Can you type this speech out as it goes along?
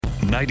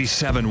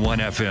97.1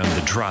 FM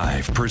The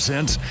Drive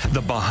presents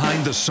the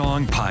Behind the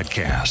Song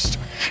podcast,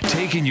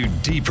 taking you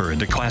deeper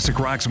into classic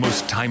rock's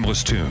most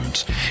timeless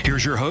tunes.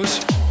 Here's your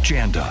host,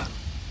 Janda.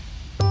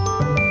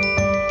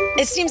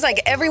 It seems like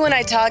everyone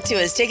I talk to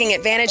is taking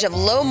advantage of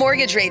low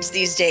mortgage rates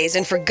these days,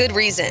 and for good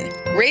reason.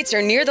 Rates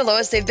are near the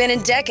lowest they've been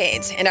in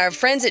decades, and our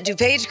friends at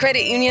DuPage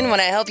Credit Union want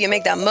to help you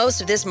make the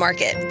most of this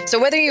market. So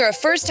whether you're a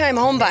first-time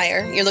home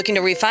buyer, you're looking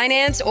to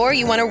refinance, or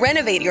you want to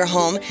renovate your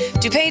home,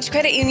 DuPage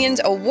Credit Union's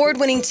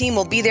award-winning team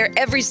will be there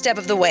every step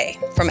of the way,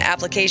 from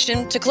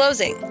application to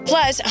closing.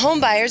 Plus,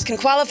 home buyers can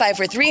qualify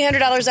for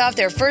 $300 off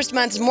their first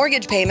month's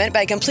mortgage payment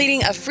by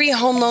completing a free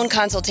home loan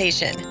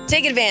consultation.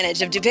 Take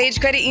advantage of DuPage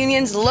Credit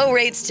Union's low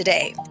rates today.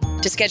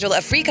 To schedule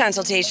a free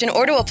consultation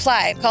or to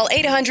apply, call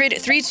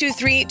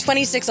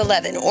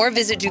 800-323-2611 or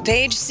visit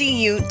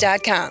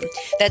DuPageCU.com.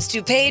 That's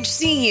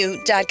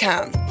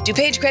DuPageCU.com.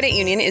 DuPage Credit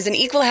Union is an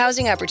equal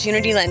housing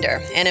opportunity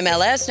lender.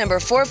 NMLS number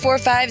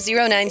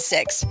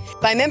 445096.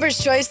 By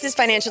Members' Choice, this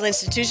financial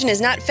institution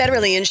is not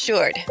federally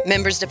insured.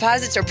 Members'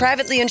 deposits are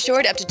privately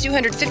insured up to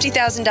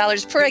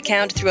 $250,000 per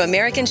account through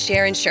American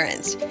Share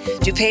Insurance.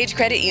 DuPage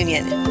Credit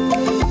Union.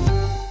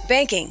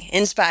 Banking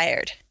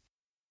inspired.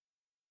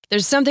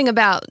 There's something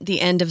about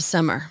the end of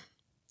summer.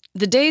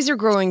 The days are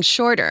growing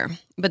shorter,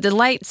 but the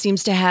light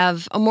seems to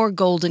have a more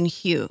golden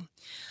hue.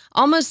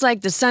 Almost like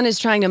the sun is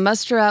trying to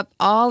muster up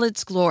all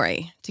its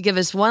glory to give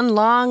us one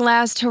long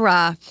last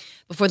hurrah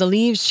before the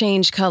leaves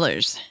change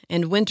colors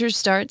and winter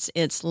starts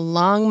its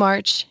long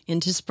march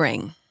into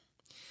spring.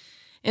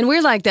 And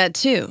we're like that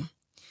too.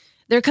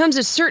 There comes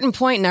a certain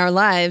point in our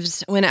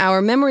lives when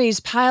our memories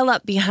pile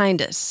up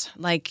behind us,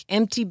 like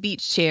empty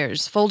beach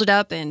chairs folded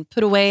up and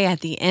put away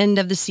at the end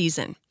of the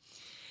season.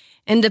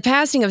 And the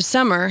passing of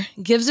summer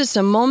gives us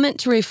a moment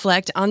to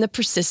reflect on the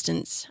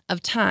persistence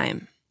of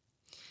time,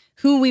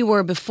 who we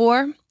were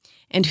before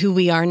and who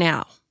we are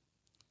now.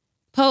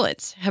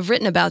 Poets have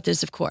written about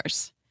this, of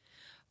course.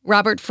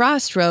 Robert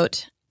Frost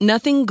wrote,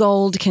 "Nothing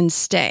gold can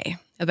stay,"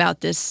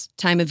 about this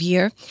time of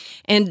year,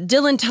 and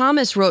Dylan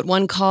Thomas wrote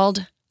one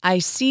called, "I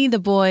See the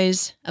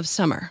Boys of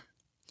Summer."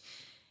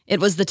 It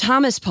was the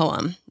Thomas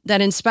poem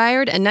that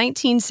inspired a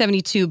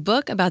 1972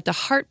 book about the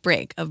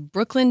heartbreak of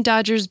Brooklyn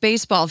Dodgers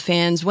baseball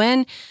fans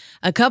when,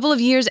 a couple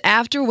of years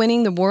after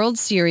winning the World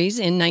Series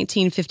in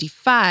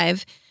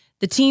 1955,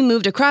 the team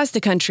moved across the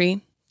country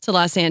to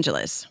Los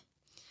Angeles.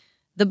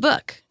 The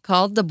book,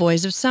 called The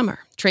Boys of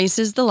Summer,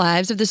 traces the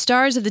lives of the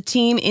stars of the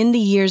team in the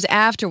years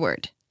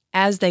afterward,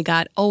 as they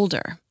got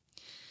older.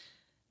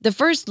 The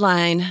first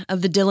line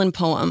of the Dylan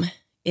poem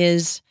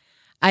is,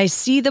 "I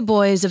see the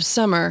boys of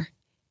summer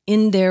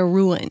in their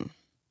ruin."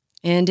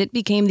 And it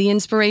became the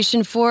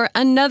inspiration for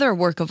another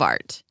work of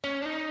art,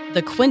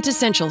 the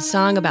quintessential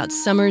song about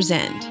summer's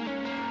end,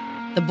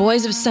 The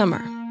Boys of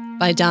Summer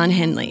by Don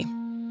Henley.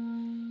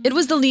 It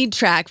was the lead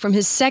track from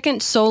his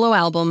second solo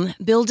album,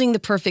 Building the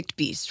Perfect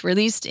Beast,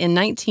 released in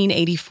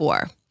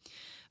 1984.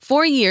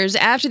 4 years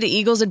after the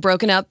Eagles had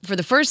broken up for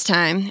the first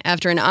time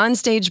after an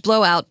onstage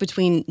blowout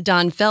between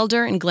Don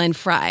Felder and Glenn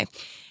Frey,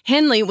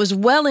 Henley was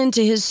well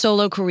into his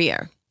solo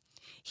career.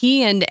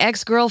 He and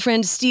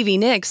ex-girlfriend Stevie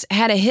Nicks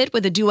had a hit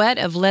with a duet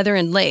of Leather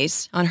and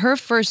Lace on her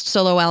first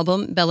solo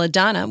album,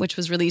 Belladonna, which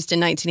was released in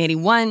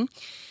 1981.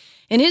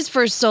 And his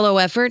first solo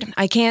effort,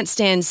 I Can't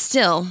Stand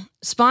Still,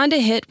 spawned a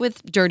hit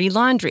with Dirty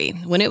Laundry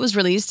when it was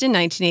released in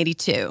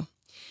 1982.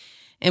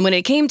 And when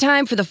it came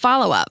time for the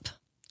follow-up,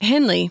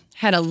 Henley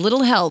had a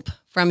little help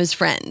from his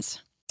friends.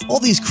 All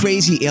these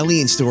crazy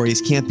alien stories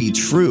can't be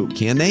true,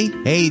 can they?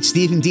 Hey, it's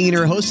Stephen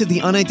Diener, host of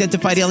the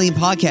Unidentified Alien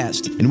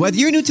Podcast. And whether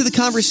you're new to the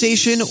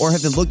conversation or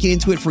have been looking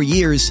into it for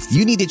years,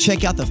 you need to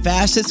check out the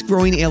fastest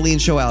growing alien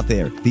show out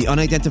there, the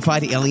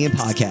Unidentified Alien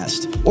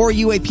Podcast, or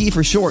UAP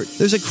for short.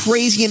 There's a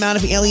crazy amount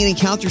of alien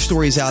encounter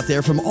stories out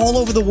there from all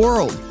over the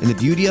world. And the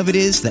beauty of it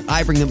is that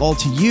I bring them all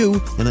to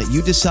you and let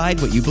you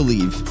decide what you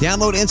believe.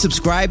 Download and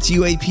subscribe to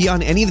UAP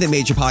on any of the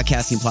major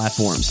podcasting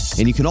platforms.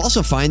 And you can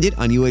also find it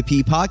on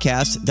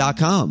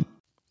UAPpodcast.com.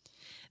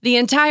 The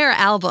entire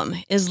album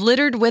is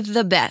littered with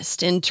the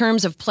best in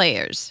terms of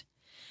players.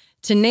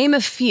 To name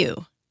a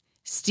few,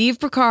 Steve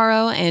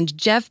Porcaro and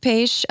Jeff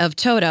Pache of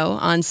Toto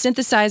on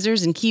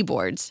synthesizers and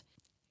keyboards.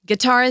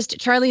 Guitarist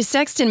Charlie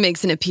Sexton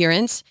makes an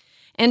appearance,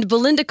 and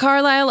Belinda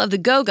Carlisle of the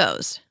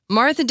Go-Go's,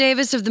 Martha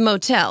Davis of the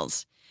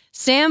Motels,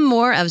 Sam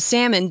Moore of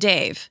Sam and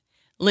Dave,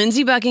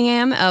 Lindsey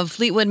Buckingham of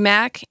Fleetwood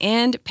Mac,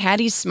 and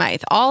Patti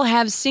Smythe all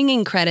have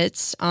singing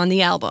credits on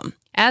the album,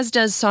 as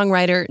does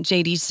songwriter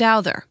J.D.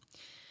 Souther.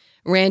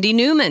 Randy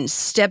Newman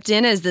stepped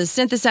in as the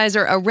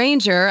synthesizer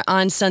arranger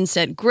on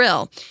Sunset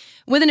Grill,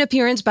 with an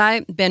appearance by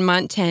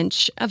Benmont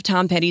Tench of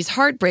Tom Petty's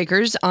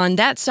Heartbreakers on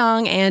that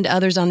song and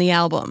others on the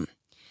album.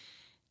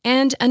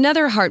 And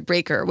another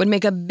heartbreaker would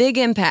make a big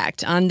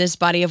impact on this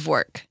body of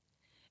work.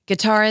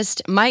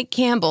 Guitarist Mike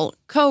Campbell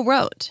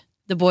co-wrote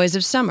The Boys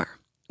of Summer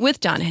with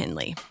Don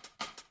Henley.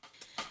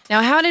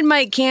 Now, how did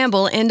Mike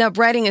Campbell end up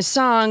writing a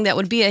song that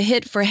would be a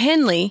hit for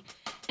Henley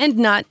and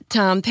not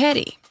Tom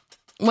Petty?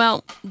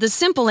 Well, the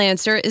simple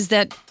answer is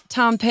that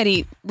Tom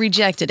Petty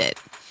rejected it.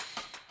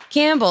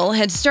 Campbell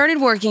had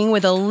started working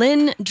with a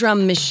Linn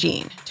drum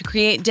machine to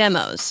create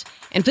demos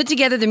and put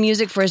together the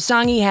music for a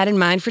song he had in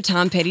mind for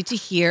Tom Petty to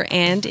hear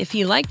and, if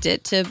he liked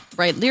it, to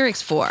write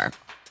lyrics for.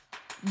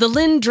 The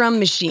Linn drum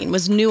machine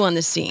was new on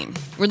the scene.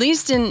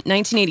 Released in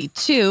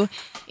 1982,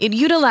 it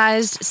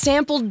utilized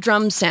sampled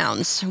drum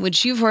sounds,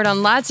 which you've heard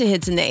on lots of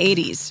hits in the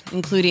 80s,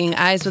 including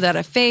Eyes Without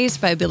a Face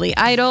by Billy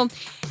Idol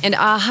and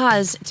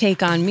a-ha's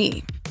Take On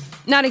Me.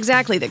 Not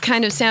exactly the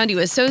kind of sound you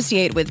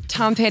associate with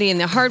Tom Petty and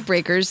the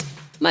Heartbreakers,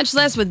 much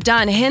less with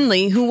Don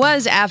Henley, who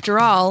was, after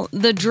all,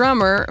 the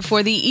drummer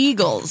for the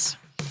Eagles.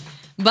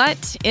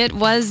 But it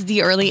was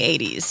the early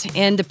 80s,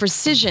 and the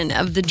precision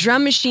of the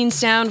drum machine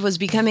sound was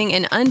becoming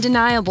an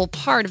undeniable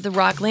part of the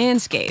rock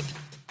landscape.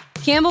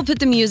 Campbell put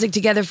the music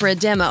together for a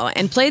demo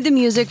and played the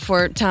music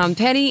for Tom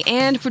Petty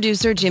and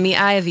producer Jimmy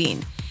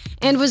Iovine,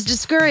 and was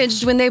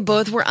discouraged when they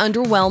both were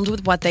underwhelmed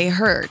with what they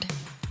heard.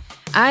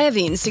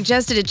 Iovine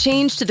suggested a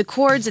change to the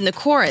chords in the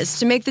chorus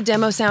to make the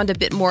demo sound a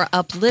bit more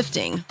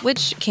uplifting,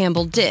 which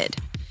Campbell did.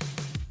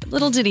 But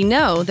little did he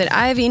know that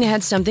Iovine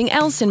had something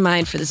else in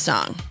mind for the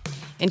song,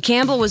 and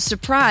Campbell was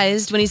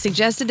surprised when he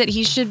suggested that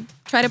he should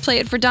try to play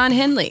it for Don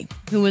Henley,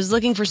 who was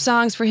looking for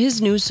songs for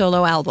his new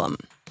solo album.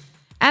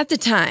 At the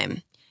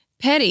time,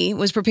 Petty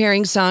was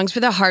preparing songs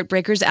for the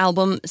Heartbreakers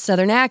album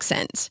Southern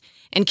Accents,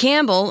 and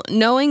Campbell,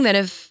 knowing that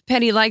if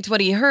Petty liked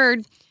what he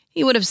heard,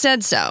 he would have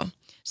said so.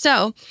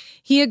 So,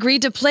 he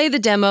agreed to play the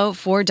demo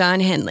for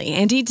Don Henley,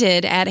 and he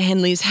did at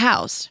Henley's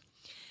house.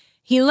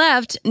 He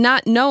left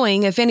not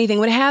knowing if anything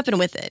would happen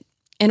with it,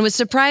 and was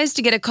surprised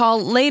to get a call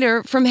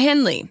later from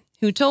Henley,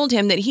 who told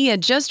him that he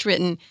had just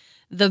written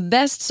the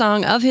best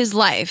song of his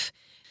life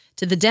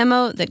to the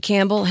demo that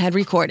Campbell had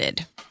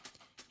recorded.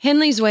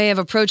 Henley's way of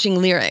approaching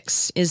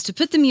lyrics is to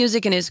put the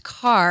music in his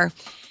car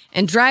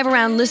and drive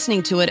around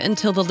listening to it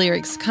until the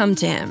lyrics come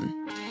to him.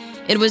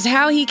 It was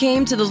how he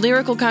came to the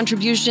lyrical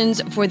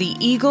contributions for the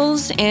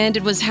Eagles, and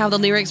it was how the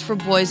lyrics for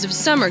Boys of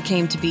Summer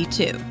came to be,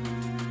 too.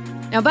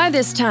 Now, by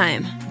this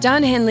time,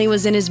 Don Henley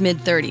was in his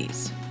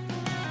mid-30s.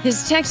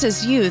 His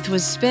Texas youth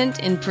was spent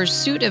in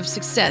pursuit of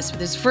success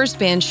with his first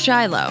band,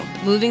 Shiloh,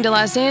 moving to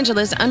Los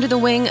Angeles under the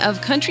wing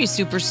of country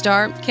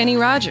superstar Kenny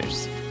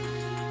Rogers.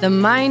 The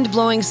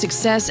mind-blowing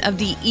success of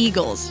the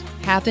Eagles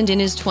happened in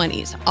his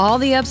 20s, all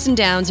the ups and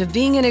downs of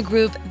being in a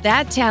group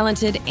that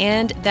talented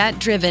and that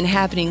driven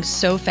happening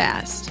so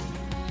fast.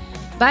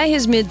 By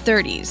his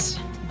mid-30s,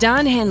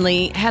 Don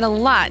Henley had a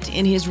lot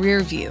in his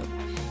rear view,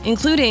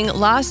 including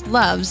lost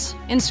loves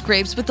and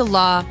scrapes with the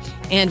law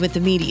and with the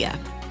media.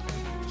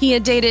 He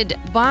had dated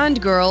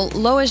Bond girl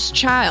Lois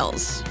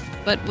Chiles,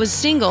 but was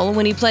single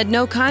when he pled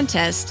no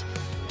contest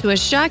to a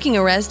shocking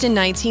arrest in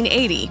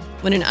 1980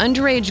 when an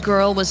underage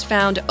girl was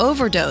found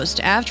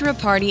overdosed after a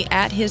party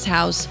at his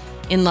house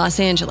in Los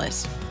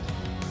Angeles.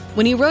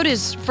 When he wrote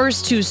his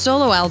first two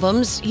solo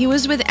albums, he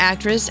was with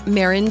actress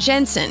Maren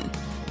Jensen,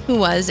 who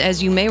was,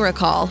 as you may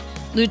recall,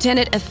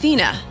 Lieutenant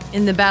Athena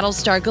in the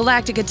Battlestar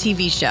Galactica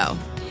TV show.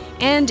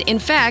 And, in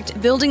fact,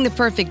 Building the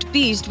Perfect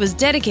Beast was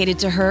dedicated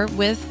to her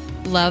with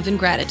love and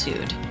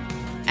gratitude.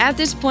 At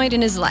this point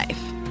in his life,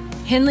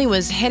 Henley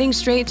was heading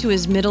straight to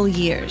his middle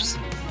years,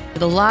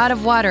 with a lot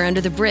of water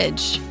under the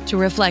bridge to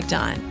reflect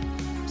on.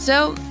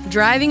 So,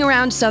 driving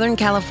around Southern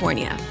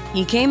California,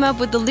 he came up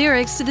with the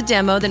lyrics to the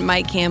demo that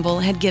Mike Campbell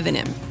had given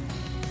him.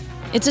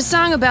 It's a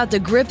song about the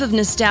grip of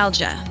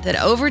nostalgia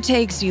that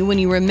overtakes you when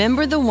you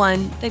remember the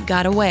one that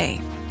got away.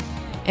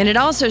 And it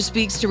also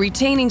speaks to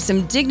retaining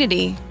some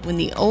dignity when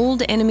the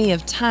old enemy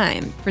of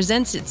time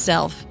presents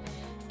itself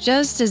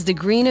just as the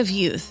green of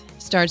youth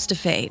starts to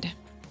fade.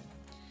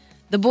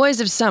 The Boys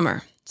of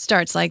Summer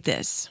starts like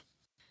this.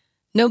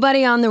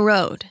 Nobody on the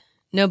road,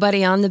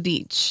 nobody on the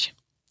beach.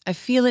 I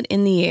feel it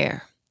in the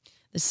air.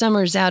 The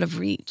summer's out of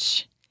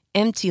reach.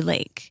 Empty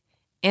lake,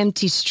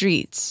 empty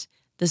streets.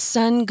 The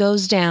sun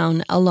goes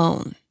down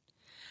alone.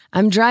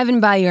 I'm driving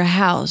by your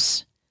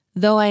house,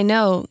 though I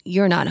know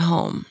you're not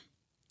home.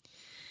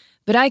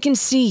 But I can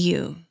see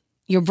you,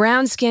 your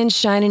brown skin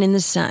shining in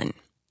the sun.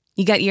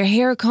 You got your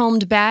hair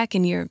combed back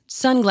and your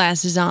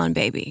sunglasses on,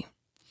 baby.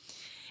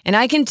 And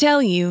I can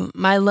tell you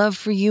my love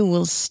for you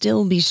will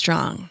still be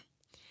strong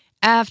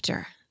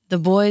after the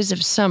boys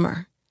of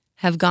summer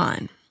have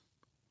gone.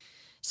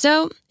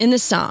 So, in the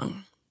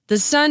song, the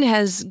sun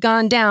has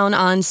gone down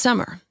on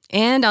summer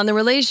and on the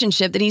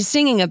relationship that he's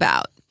singing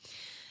about.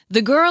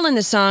 The girl in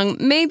the song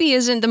maybe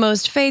isn't the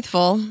most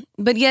faithful,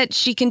 but yet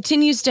she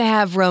continues to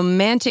have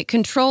romantic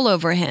control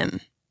over him.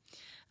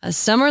 A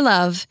summer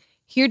love,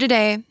 here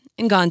today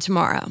and gone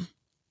tomorrow.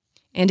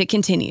 And it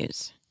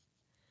continues.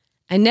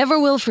 I never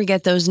will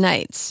forget those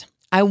nights.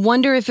 I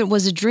wonder if it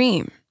was a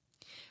dream.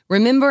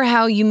 Remember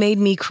how you made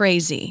me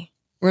crazy.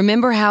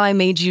 Remember how I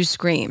made you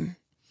scream.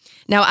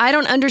 Now, I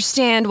don't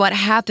understand what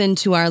happened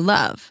to our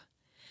love,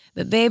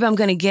 but babe, I'm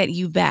going to get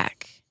you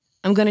back.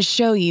 I'm going to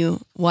show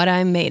you what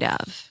I'm made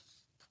of.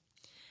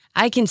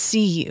 I can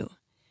see you,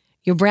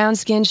 your brown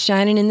skin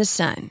shining in the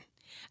sun.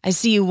 I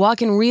see you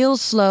walking real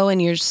slow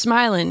and you're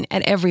smiling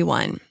at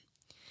everyone.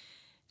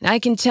 And I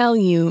can tell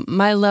you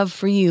my love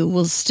for you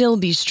will still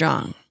be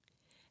strong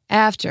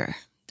after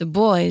the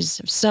boys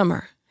of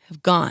summer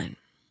have gone.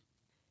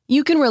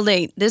 You can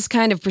relate this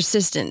kind of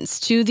persistence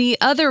to the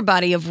other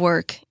body of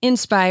work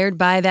inspired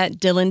by that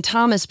Dylan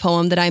Thomas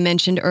poem that I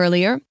mentioned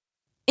earlier.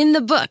 In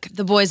the book,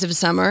 The Boys of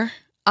Summer,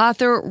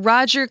 author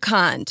Roger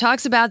Kahn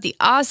talks about the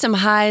awesome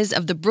highs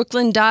of the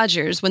Brooklyn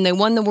Dodgers when they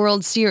won the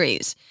World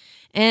Series,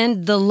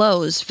 and the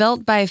lows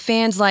felt by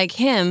fans like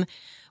him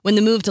when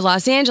the move to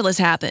Los Angeles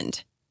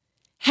happened.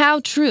 How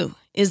true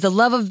is the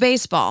love of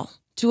baseball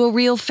to a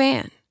real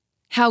fan?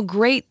 How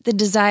great the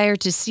desire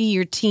to see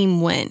your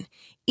team win,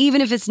 even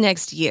if it's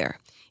next year,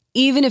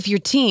 even if your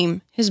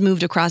team has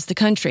moved across the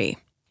country.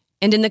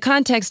 And in the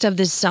context of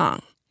this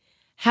song,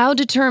 how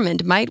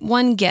determined might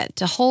one get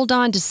to hold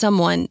on to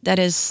someone that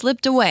has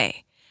slipped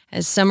away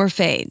as summer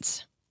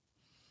fades?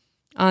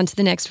 On to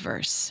the next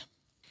verse.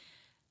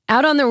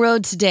 Out on the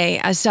road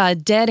today, I saw a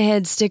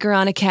deadhead sticker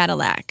on a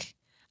Cadillac.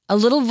 A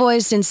little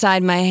voice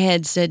inside my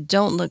head said,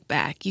 "Don't look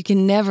back. You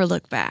can never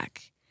look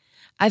back."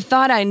 I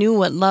thought I knew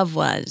what love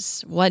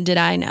was. What did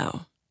I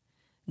know?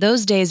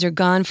 Those days are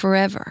gone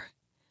forever.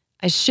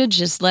 I should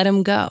just let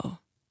 'em go.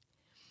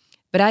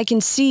 But I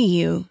can see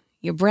you,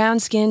 your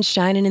brown skin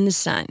shining in the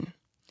sun.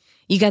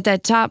 You got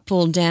that top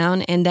pulled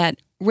down and that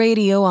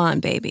radio on,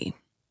 baby.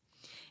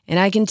 And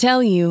I can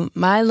tell you,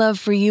 my love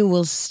for you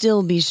will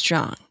still be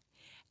strong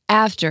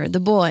after the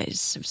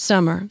boys of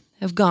summer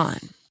have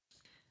gone.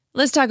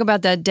 Let's talk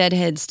about that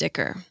deadhead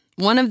sticker,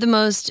 one of the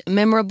most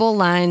memorable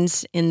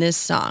lines in this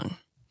song.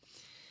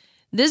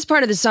 This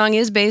part of the song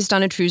is based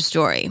on a true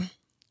story.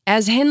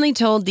 As Henley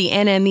told the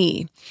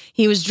NME,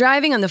 he was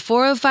driving on the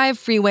 405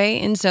 freeway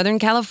in Southern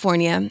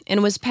California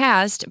and was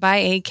passed by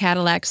a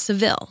Cadillac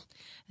Seville,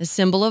 a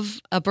symbol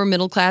of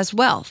upper-middle-class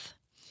wealth.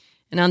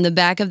 And on the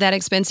back of that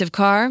expensive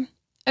car,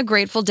 a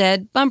Grateful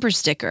Dead bumper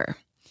sticker.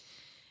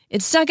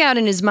 It stuck out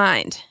in his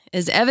mind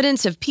as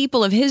evidence of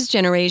people of his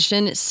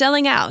generation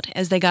selling out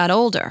as they got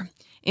older,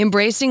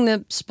 embracing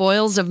the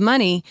spoils of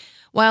money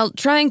while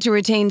trying to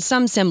retain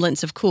some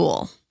semblance of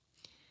cool.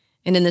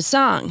 And in the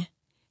song,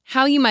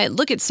 how you might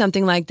look at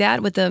something like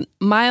that with a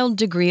mild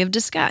degree of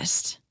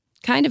disgust.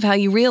 Kind of how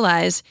you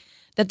realize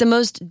that the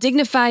most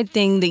dignified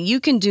thing that you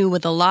can do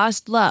with a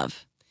lost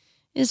love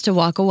is to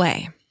walk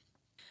away.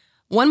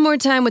 One more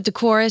time with the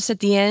chorus at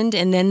the end,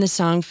 and then the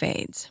song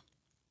fades.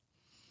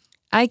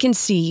 I can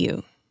see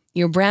you,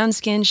 your brown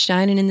skin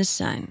shining in the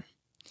sun.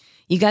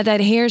 You got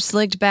that hair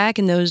slicked back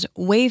and those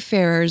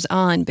wayfarers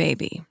on,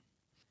 baby.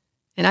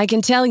 And I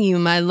can tell you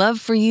my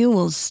love for you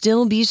will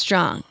still be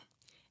strong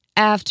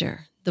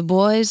after the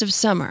boys of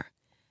summer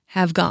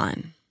have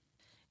gone.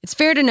 It's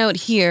fair to note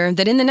here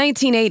that in the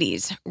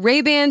 1980s,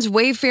 Ray-Ban's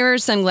Wayfarer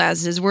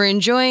sunglasses were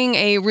enjoying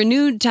a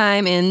renewed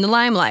time in the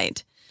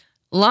limelight.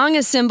 Long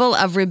a symbol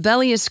of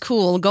rebellious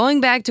cool,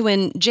 going back to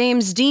when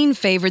James Dean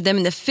favored them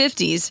in the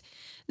 50s,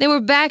 they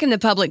were back in the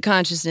public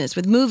consciousness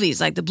with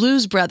movies like The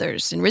Blues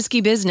Brothers and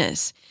Risky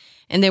Business,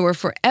 and they were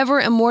forever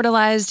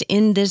immortalized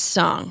in this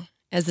song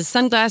as the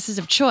sunglasses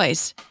of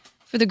choice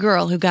for the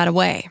girl who got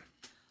away.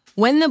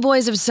 When the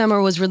Boys of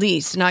Summer was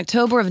released in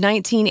October of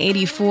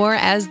 1984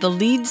 as the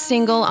lead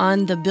single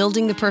on the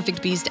Building the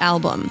Perfect Beast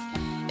album,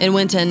 it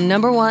went to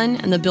number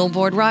 1 on the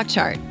Billboard Rock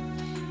Chart.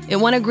 It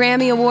won a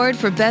Grammy Award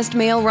for Best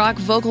Male Rock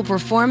Vocal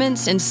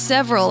Performance and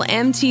several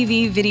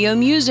MTV Video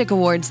Music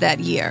Awards that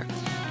year,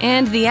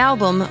 and the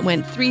album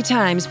went 3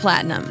 times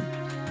platinum.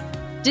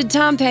 Did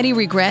Tom Petty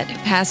regret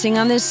passing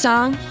on this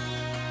song?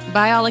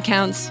 By all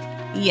accounts,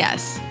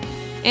 yes.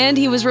 And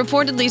he was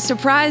reportedly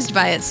surprised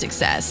by its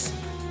success.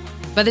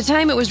 By the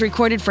time it was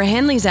recorded for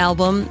Henley's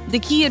album, the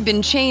key had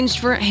been changed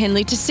for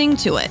Henley to sing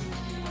to it,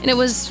 and it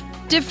was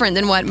different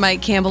than what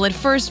Mike Campbell had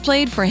first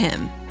played for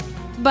him.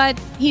 But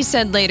he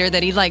said later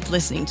that he liked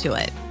listening to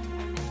it.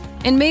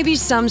 And maybe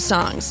some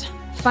songs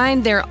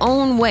find their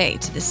own way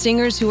to the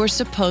singers who are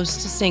supposed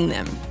to sing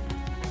them.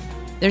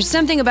 There's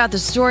something about the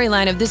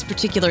storyline of this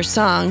particular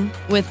song,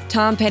 with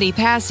Tom Petty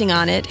passing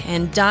on it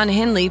and Don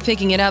Henley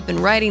picking it up and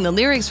writing the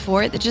lyrics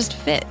for it, that just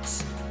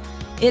fits.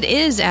 It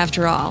is,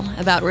 after all,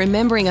 about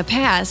remembering a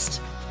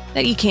past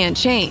that you can't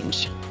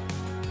change.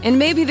 And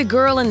maybe the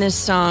girl in this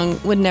song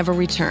would never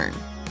return,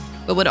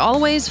 but would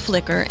always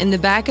flicker in the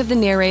back of the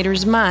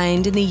narrator's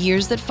mind in the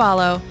years that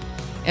follow,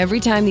 every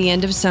time the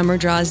end of summer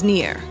draws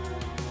near,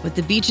 with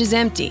the beaches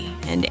empty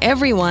and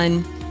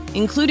everyone,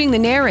 including the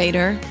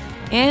narrator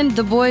and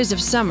the boys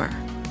of summer,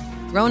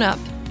 grown up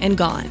and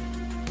gone.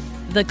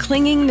 The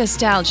clinging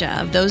nostalgia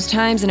of those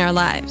times in our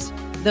lives,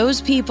 those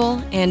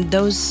people and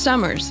those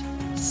summers,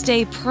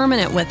 stay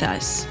permanent with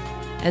us,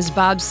 as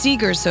Bob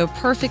Seger so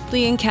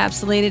perfectly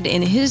encapsulated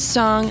in his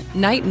song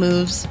Night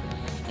Moves,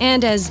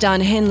 and as Don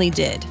Henley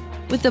did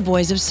with the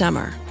Boys of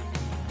Summer.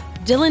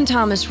 Dylan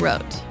Thomas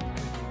wrote,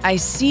 I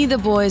see the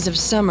boys of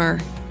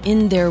summer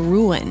in their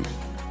ruin.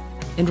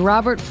 And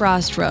Robert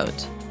Frost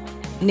wrote,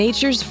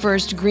 nature's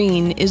first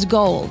green is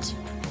gold,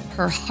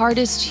 her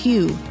hardest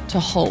hue to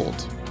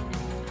hold.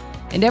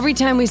 And every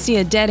time we see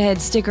a deadhead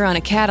sticker on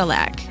a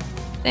Cadillac,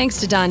 thanks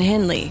to Don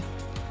Henley,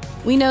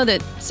 we know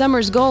that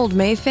summer's gold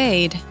may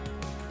fade,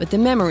 but the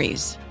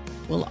memories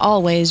will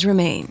always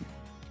remain.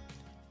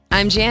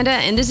 I'm Janda,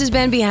 and this has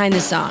been Behind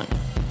the Song.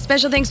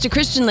 Special thanks to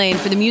Christian Lane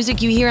for the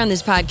music you hear on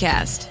this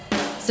podcast.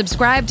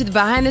 Subscribe to the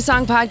Behind the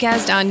Song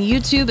podcast on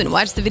YouTube and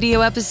watch the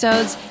video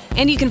episodes,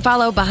 and you can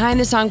follow Behind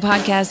the Song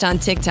podcast on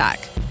TikTok.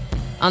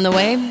 On the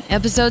way,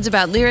 episodes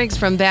about lyrics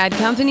from Bad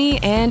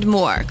Company and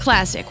more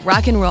classic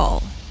rock and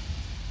roll.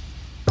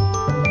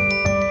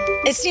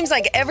 It seems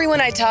like everyone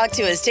I talk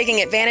to is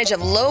taking advantage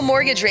of low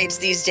mortgage rates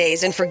these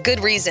days, and for good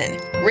reason.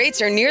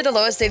 Rates are near the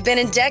lowest they've been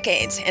in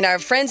decades, and our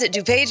friends at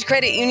DuPage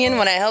Credit Union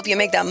want to help you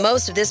make the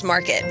most of this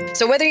market.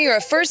 So whether you're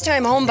a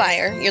first-time home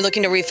buyer, you're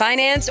looking to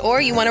refinance,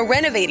 or you want to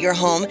renovate your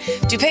home,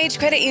 DuPage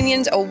Credit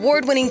Union's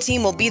award-winning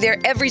team will be there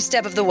every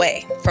step of the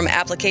way, from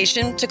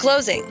application to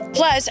closing.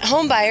 Plus,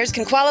 home buyers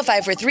can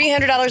qualify for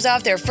 $300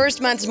 off their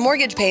first month's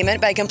mortgage payment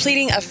by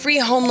completing a free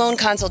home loan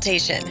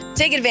consultation.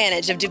 Take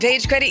advantage of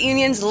DuPage Credit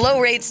Union's low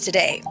rates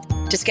today.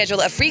 To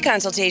schedule a free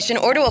consultation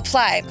or to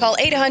apply, call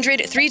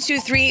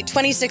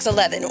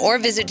 800-323-2611 or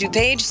visit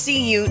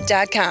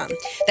DuPageCU.com.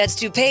 That's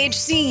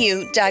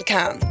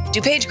DuPageCU.com.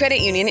 DuPage Credit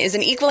Union is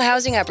an equal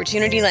housing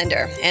opportunity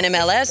lender.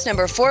 NMLS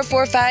number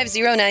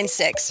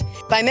 445096.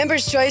 By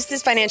Members' Choice,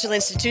 this financial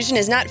institution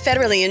is not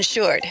federally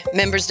insured.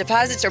 Members'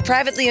 deposits are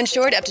privately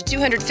insured up to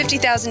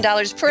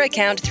 $250,000 per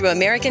account through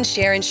American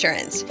Share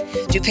Insurance.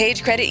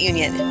 DuPage Credit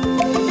Union.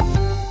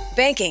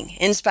 Banking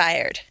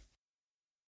inspired.